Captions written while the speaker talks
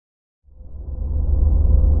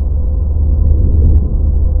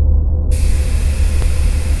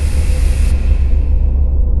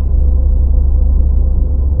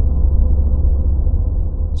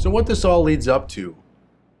what this all leads up to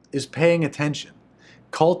is paying attention,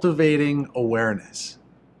 cultivating awareness.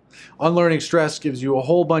 Unlearning stress gives you a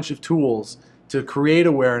whole bunch of tools to create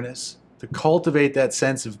awareness, to cultivate that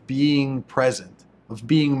sense of being present, of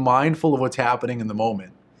being mindful of what's happening in the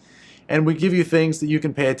moment. And we give you things that you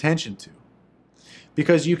can pay attention to.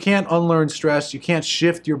 Because you can't unlearn stress, you can't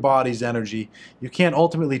shift your body's energy, you can't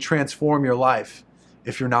ultimately transform your life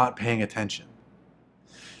if you're not paying attention.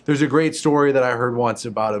 There's a great story that I heard once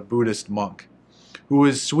about a Buddhist monk who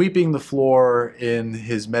was sweeping the floor in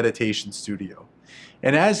his meditation studio.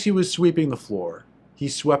 And as he was sweeping the floor, he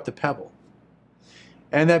swept a pebble.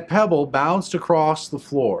 And that pebble bounced across the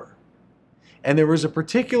floor. And there was a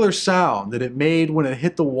particular sound that it made when it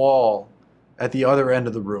hit the wall at the other end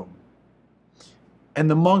of the room. And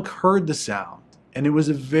the monk heard the sound, and it was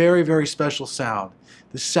a very, very special sound.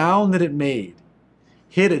 The sound that it made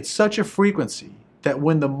hit at such a frequency that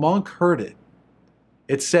when the monk heard it,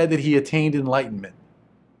 it said that he attained enlightenment.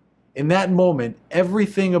 In that moment,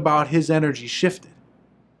 everything about his energy shifted.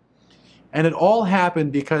 And it all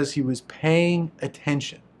happened because he was paying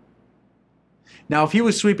attention. Now, if he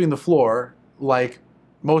was sweeping the floor, like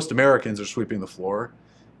most Americans are sweeping the floor,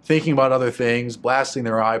 thinking about other things, blasting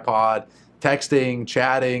their iPod, texting,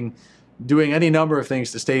 chatting, doing any number of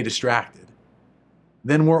things to stay distracted,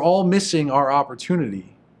 then we're all missing our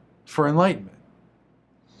opportunity for enlightenment.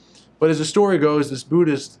 But as the story goes, this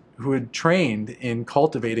Buddhist who had trained in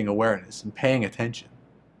cultivating awareness and paying attention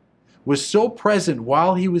was so present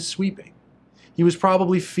while he was sweeping. He was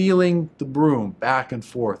probably feeling the broom back and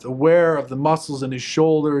forth, aware of the muscles in his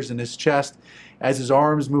shoulders and his chest as his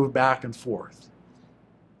arms moved back and forth.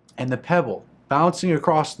 And the pebble bouncing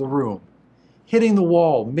across the room, hitting the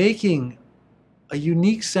wall, making a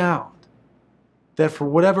unique sound that for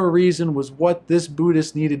whatever reason was what this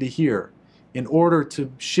Buddhist needed to hear in order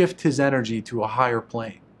to shift his energy to a higher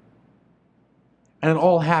plane. And it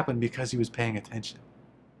all happened because he was paying attention.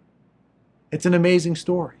 It's an amazing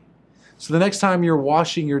story. So the next time you're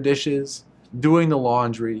washing your dishes, doing the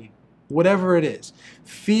laundry, whatever it is,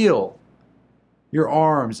 feel your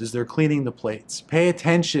arms as they're cleaning the plates. Pay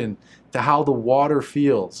attention to how the water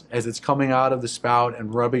feels as it's coming out of the spout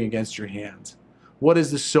and rubbing against your hands. What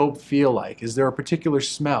does the soap feel like? Is there a particular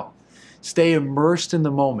smell? Stay immersed in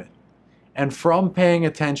the moment. And from paying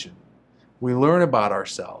attention, we learn about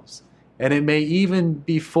ourselves. And it may even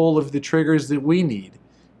be full of the triggers that we need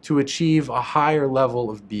to achieve a higher level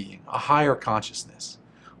of being, a higher consciousness.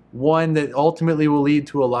 One that ultimately will lead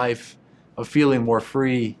to a life of feeling more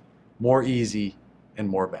free, more easy, and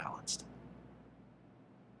more balanced.